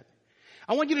is that?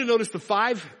 I want you to notice the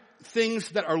 5 things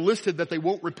that are listed that they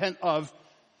won't repent of.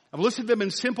 I've listed them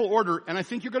in simple order, and I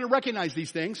think you're going to recognize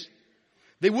these things.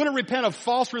 They wouldn't repent of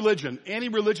false religion,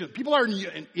 anti-religion. People are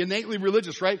innately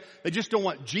religious, right? They just don't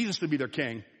want Jesus to be their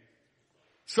king.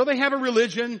 So they have a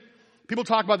religion. People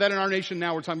talk about that in our nation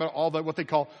now. We're talking about all what they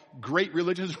call great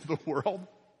religions of the world.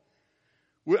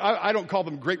 I don't call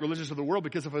them great religions of the world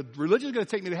because if a religion is going to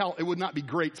take me to hell, it would not be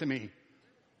great to me.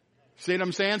 See what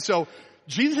I'm saying? So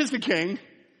Jesus is the king.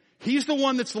 He's the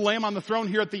one that's the lamb on the throne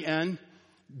here at the end.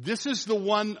 This is the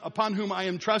one upon whom I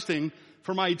am trusting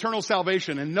for my eternal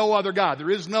salvation and no other God.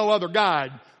 There is no other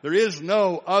God. There is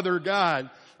no other God.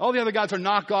 All the other gods are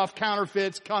knockoff,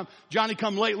 counterfeits,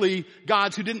 Johnny-come-lately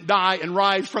gods who didn't die and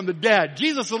rise from the dead.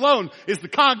 Jesus alone is the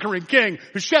conquering king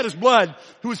who shed his blood,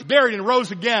 who was buried and rose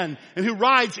again, and who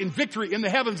rides in victory in the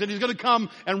heavens, and he's going to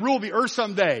come and rule the earth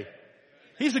someday.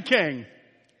 He's the king.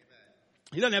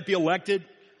 He doesn't have to be elected.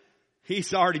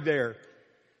 He's already there.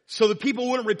 So the people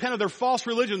wouldn't repent of their false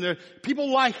religion.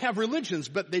 People have religions,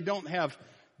 but they don't have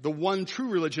the one true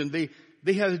religion.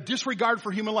 They have a disregard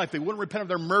for human life. They wouldn't repent of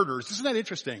their murders. Isn't that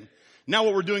interesting? Now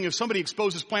what we're doing, if somebody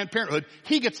exposes Planned Parenthood,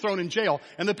 he gets thrown in jail.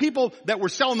 And the people that were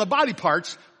selling the body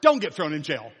parts don't get thrown in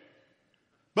jail.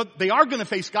 But they are going to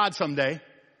face God someday.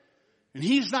 And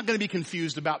he's not going to be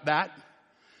confused about that.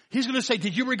 He's going to say,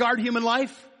 did you regard human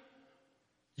life?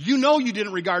 You know you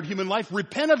didn't regard human life.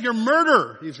 Repent of your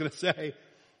murder, he's going to say.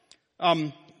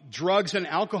 Drugs and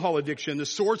alcohol addiction, the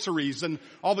sorceries and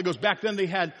all that goes. Back then they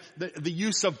had the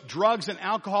use of drugs and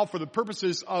alcohol for the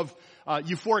purposes of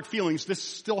euphoric feelings. This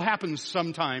still happens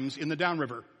sometimes in the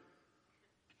downriver.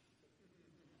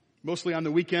 Mostly on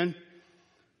the weekend,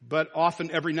 but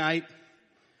often every night.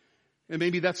 And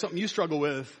maybe that's something you struggle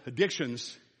with,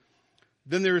 addictions.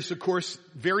 Then there's, of course,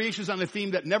 variations on the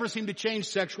theme that never seem to change: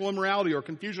 sexual immorality or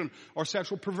confusion or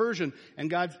sexual perversion. And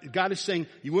God is saying,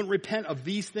 you wouldn't repent of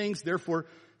these things, therefore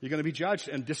you're going to be judged.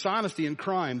 And dishonesty and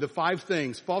crime, the 5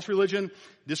 things: false religion,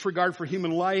 disregard for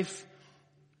human life,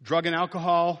 drug and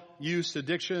alcohol use,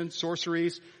 addiction,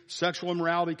 sorceries, sexual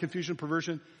immorality, confusion,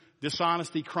 perversion,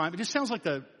 dishonesty, crime. It just sounds like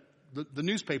the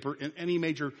newspaper in any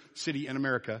major city in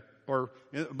America. Or,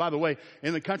 by the way,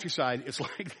 in the countryside, it's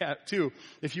like that too.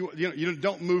 If you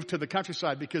don't move to the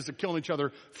countryside because they're killing each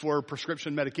other for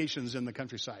prescription medications in the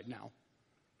countryside now.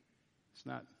 It's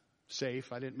not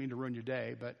safe. I didn't mean to ruin your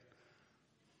day, but.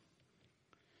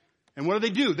 And what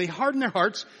do? They harden their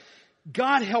hearts.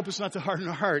 God help us not to harden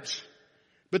our hearts,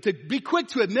 but to be quick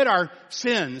to admit our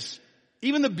sins.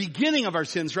 Even the beginning of our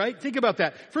sins, right? Think about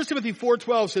that. 1 Timothy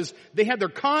 4:12 says they had their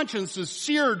consciences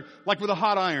seared like with a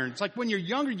hot iron. It's like when you're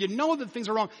younger, you know that things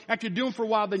are wrong. After you do them for a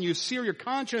while, then you sear your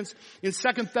conscience. In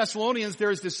 2 Thessalonians,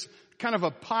 there's this kind of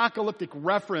apocalyptic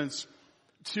reference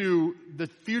to the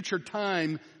future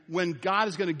time when God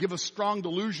is going to give a strong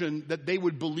delusion that they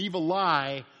would believe a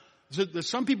lie. So there's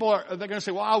some people they're going to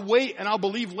say, well, I'll wait and I'll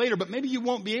believe later, but maybe you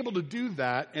won't be able to do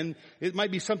that. And it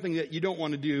might be something that you don't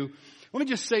want to do. Let me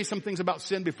just say some things about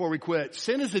sin before we quit.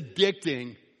 Sin is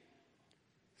addicting.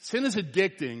 Sin is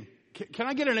addicting. Can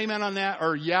I get an amen on that?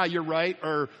 Or, yeah, you're right.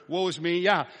 Or, woe is me.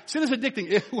 Yeah. Sin is addicting.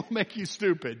 It will make you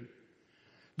stupid.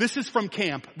 This is from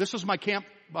camp. This was my camp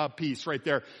piece right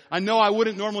there. I know I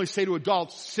wouldn't normally say to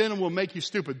adults, sin will make you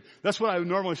stupid. That's what I would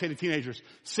normally say to teenagers.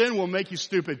 Sin will make you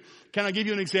stupid. Can I give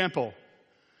you an example?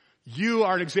 You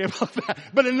are an example of that.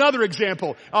 But another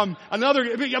example.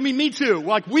 Me too.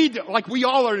 Like we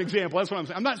all are an example. That's what I'm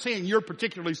saying. I'm not saying you're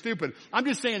particularly stupid. I'm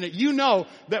just saying that you know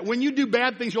that when you do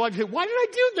bad things, you're like, why did I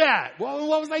do that? Well,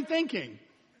 what was I thinking?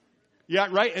 Yeah,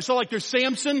 right? And so like there's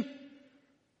Samson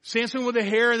with the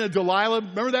hair, and the Delilah.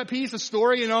 Remember that piece, the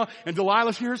story, and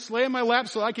Delilah's here, lay in my lap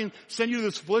so I can send you to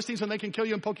the Philistines and they can kill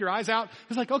you and poke your eyes out.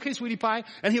 He's like, okay, sweetie pie.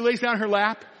 And he lays down her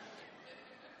lap.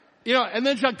 And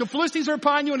then it's like the Philistines are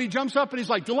upon you, and he jumps up and he's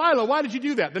like, Delilah, why did you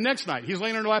do that? The next night, he's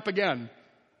laying on her lap again.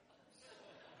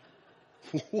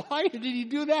 Why did he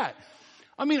do that?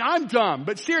 I mean, I'm dumb,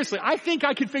 but seriously, I think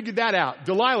I could figure that out.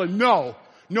 Delilah, no,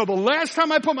 the last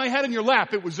time I put my head in your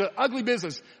lap, it was an ugly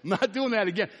business. I'm not doing that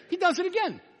again. He does it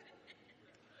again.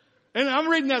 And I'm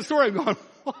reading that story and going,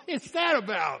 what is that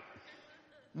about?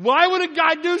 Why would a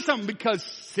guy do something? Because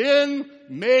sin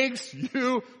makes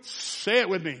you, say it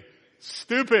with me,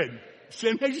 stupid.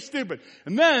 Sin makes you stupid.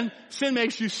 And then sin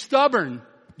makes you stubborn.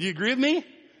 Do you agree with me?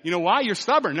 You know why? You're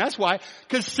stubborn. That's why.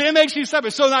 Because sin makes you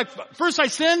stubborn. So like, first I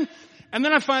sin, and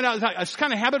then I find out it's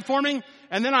kind of habit forming,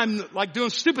 and then I'm like doing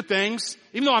stupid things,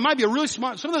 even though I might be a really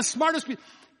smart, some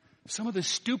of the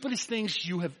stupidest things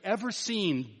you have ever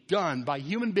seen done by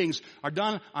human beings are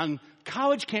done on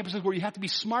college campuses where you have to be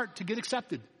smart to get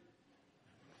accepted.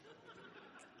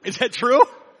 Is that true?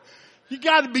 You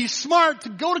got to be smart to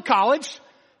go to college,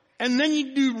 and then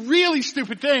you do really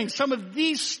stupid things. Some of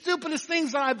these stupidest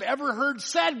things that I've ever heard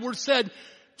said were said,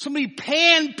 somebody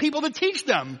panned people to teach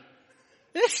them.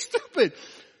 It's stupid.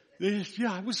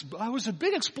 I was a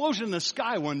big explosion in the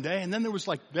sky one day, and then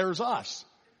there's us.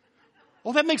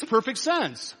 Well, that makes perfect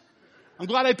sense. I'm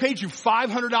glad I paid you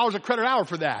 $500 a credit hour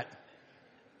for that.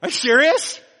 Are you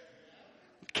serious?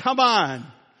 Come on.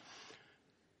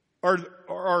 Or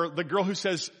the girl who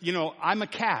says, I'm a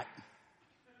cat.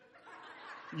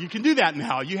 You can do that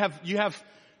now. You have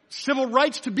civil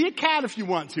rights to be a cat if you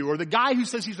want to. Or the guy who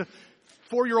says he's a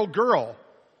 4-year-old girl.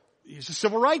 He's a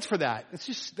civil rights for that. It's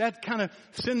just that kind of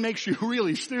sin makes you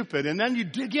really stupid. And then you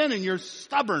dig in and you're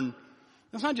stubborn.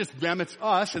 It's not just them, it's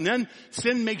us. And then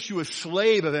sin makes you a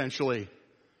slave eventually.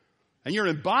 And you're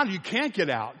in bondage. You can't get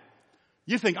out.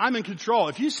 You think, I'm in control.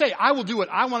 If you say, I will do what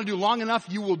I want to do long enough,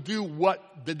 you will do what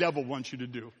the devil wants you to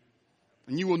do.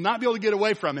 And you will not be able to get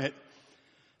away from it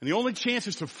And the only chance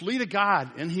is to flee to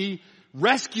God, and He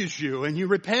rescues you, and you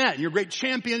repent. Your great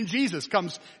champion Jesus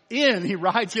comes in. He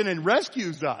rides in and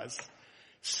rescues us.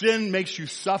 Sin makes you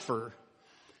suffer.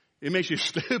 It makes you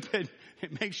stupid.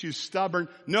 It makes you stubborn.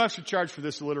 No extra charge for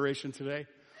this alliteration today.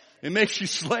 It makes you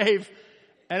slave,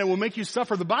 and it will make you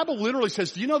suffer. The Bible literally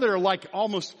says, do you know there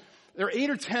are 8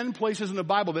 or 10 places in the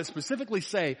Bible that specifically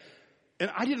say,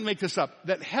 and I didn't make this up,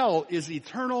 that hell is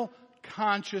eternal,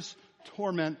 conscious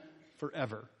torment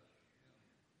forever.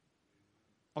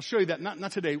 I'll show you that,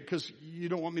 not today, because you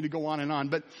don't want me to go on and on,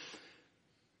 but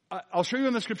I'll show you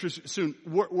in the scriptures soon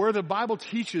where the Bible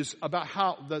teaches about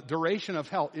how the duration of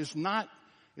hell is not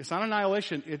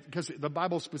annihilation, because the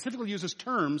Bible specifically uses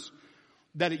terms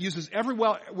that it uses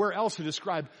everywhere else to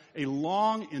describe a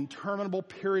long, interminable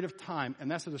period of time, and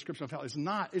that's the description of hell.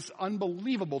 It's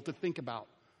unbelievable to think about.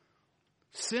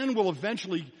 Sin will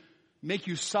eventually make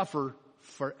you suffer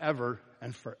forever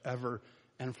and forever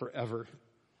and forever.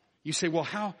 You say, well,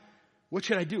 what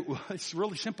should I do? Well, it's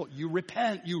really simple. You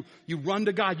repent. You run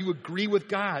to God. You agree with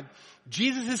God.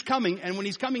 Jesus is coming, and when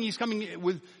He's coming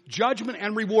with judgment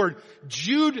and reward.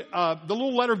 Jude, the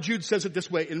little letter of Jude says it this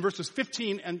way in verses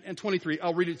 15 and 23.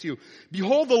 I'll read it to you.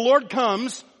 Behold, the Lord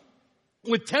comes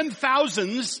with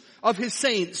 10,000s of His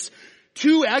saints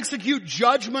to execute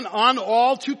judgment on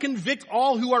all, to convict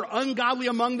all who are ungodly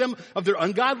among them of their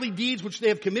ungodly deeds which they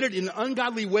have committed in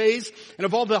ungodly ways, and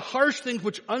of all the harsh things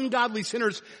which ungodly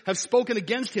sinners have spoken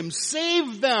against Him.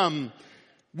 Save them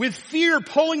with fear,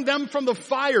 pulling them from the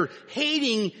fire,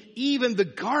 hating even the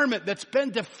garment that's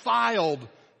been defiled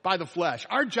by the flesh.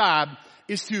 Our job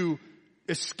is to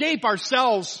escape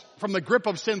ourselves from the grip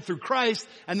of sin through Christ,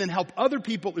 and then help other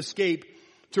people escape.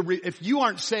 If you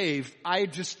aren't saved, I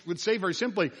just would say very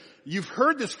simply, you've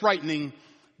heard this frightening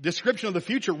description of the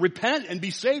future. Repent and be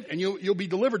saved, and you'll be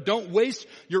delivered. Don't waste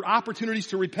your opportunities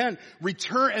to repent.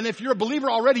 Return, and if you're a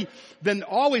believer already, then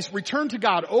always return to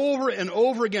God over and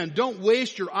over again. Don't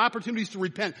waste your opportunities to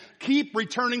repent. Keep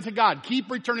returning to God. Keep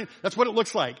returning. That's what it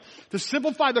looks like. To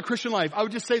simplify the Christian life, I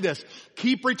would just say this.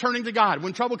 Keep returning to God.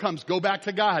 When trouble comes, go back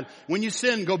to God. When you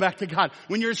sin, go back to God.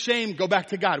 When you're ashamed, go back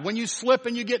to God. When you slip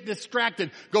and you get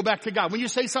distracted, go back to God. When you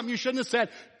say something you shouldn't have said,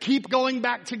 keep going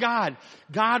back to God.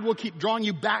 God will keep drawing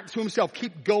you back to Himself.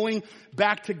 Keep going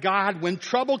back to God. When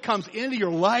trouble comes into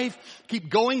your life, keep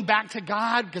going back to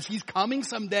God, because He's coming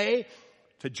someday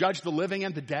to judge the living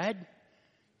and the dead.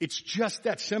 It's just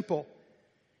that simple.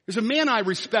 There's a man I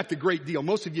respect a great deal.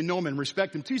 Most of you know him and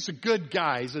respect him too. He's a good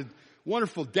guy. He's a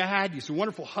wonderful dad. He's a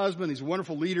wonderful husband. He's a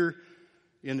wonderful leader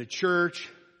in the church.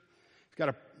 He's got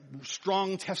a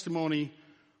strong testimony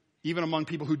even among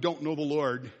people who don't know the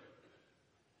Lord.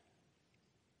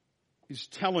 He's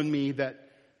telling me that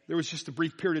there was just a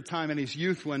brief period of time in his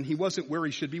youth when he wasn't where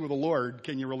he should be with the Lord.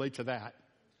 Can you relate to that?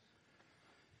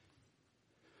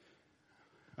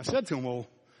 I said to him, well,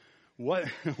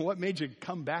 what made you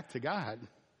come back to God?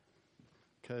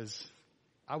 Because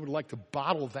I would like to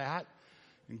bottle that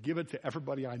and give it to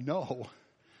everybody I know.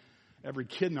 Every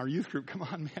kid in our youth group, come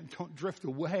on, man, don't drift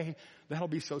away. That'll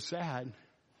be so sad.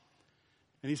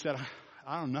 And he said,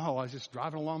 I don't know. I was just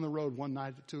driving along the road one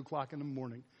night at 2 o'clock in the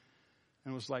morning.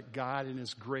 And it was like God in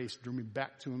His grace drew me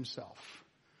back to Himself.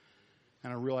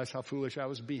 And I realized how foolish I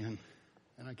was being.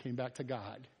 And I came back to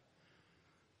God.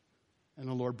 And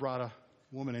the Lord brought a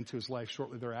woman into his life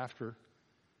shortly thereafter.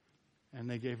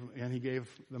 And He gave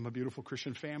them a beautiful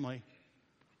Christian family.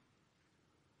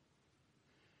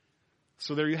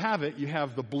 So there you have it. You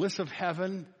have the bliss of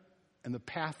heaven and the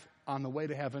path on the way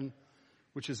to heaven,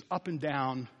 which is up and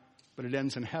down, but it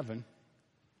ends in heaven.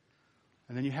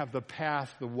 And then you have the path,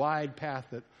 the wide path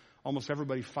that almost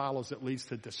everybody follows that leads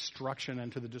to destruction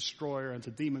and to the destroyer and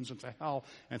to demons and to hell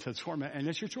and to torment. And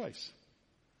it's your choice.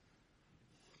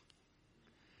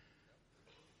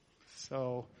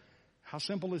 So how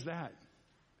simple is that?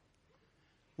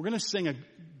 We're going to sing a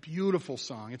beautiful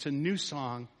song. It's a new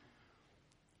song.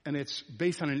 And it's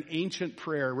based on an ancient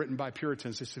prayer written by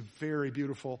Puritans. It's a very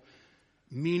beautiful,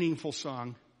 meaningful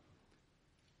song.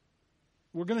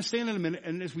 We're going to stand in a minute,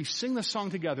 and as we sing the song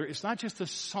together, it's not just a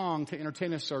song to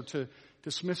entertain us or to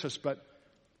dismiss us, but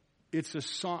it's a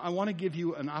song. I want to give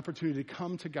you an opportunity to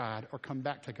come to God or come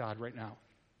back to God right now.